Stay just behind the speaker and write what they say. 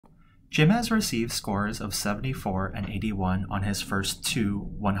Jim has received scores of 74 and 81 on his first two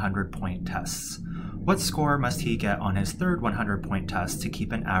 100-point tests. What score must he get on his third 100-point test to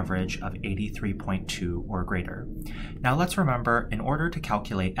keep an average of 83.2 or greater? Now let's remember, in order to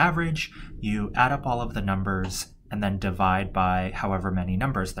calculate average, you add up all of the numbers and then divide by however many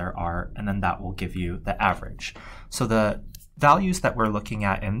numbers there are, and then that will give you the average. So the values that we're looking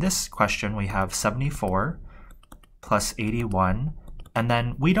at in this question, we have 74 plus 81, and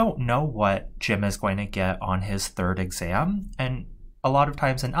then we don't know what Jim is going to get on his third exam. And a lot of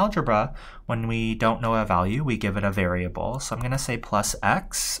times in algebra, when we don't know a value, we give it a variable. So I'm going to say plus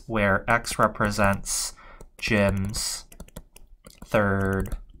x, where x represents Jim's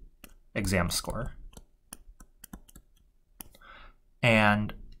third exam score.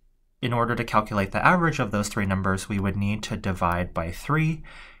 And in order to calculate the average of those three numbers, we would need to divide by 3.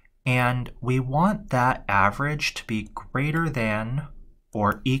 And we want that average to be greater than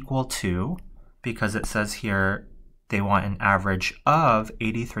or equal to, because it says here they want an average of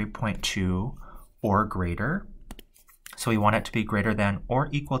 83.2 or greater. So we want it to be greater than or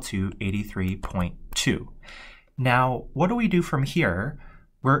equal to 83.2. Now, what do we do from here?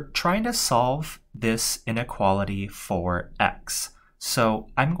 We're trying to solve this inequality for x. So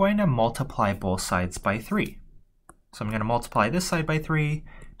I'm going to multiply both sides by 3. So I'm going to multiply this side by 3,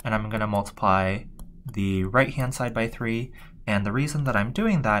 and I'm going to multiply the right-hand side by 3. And the reason that I'm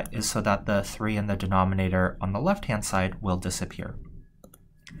doing that is so that the 3 in the denominator on the left-hand side will disappear.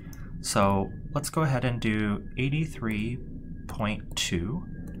 So let's go ahead and do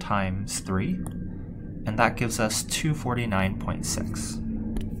 83.2 times 3, and that gives us 249.6.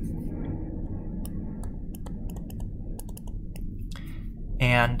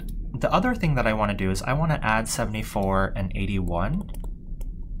 And the other thing that I want to do is I want to add 74 and 81.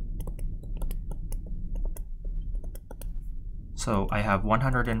 So I have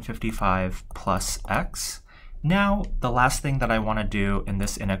 155 plus x. Now, the last thing that I want to do in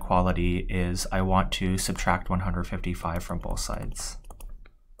this inequality is I want to subtract 155 from both sides.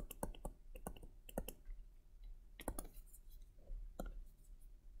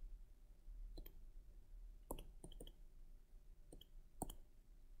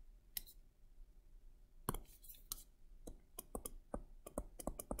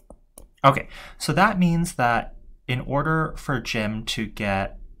 Okay, so that means that in order for Jim to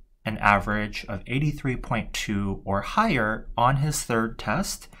get an average of 83.2 or higher on his third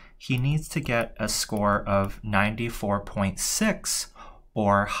test, he needs to get a score of 94.6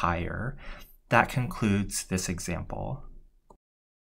 or higher. That concludes this example.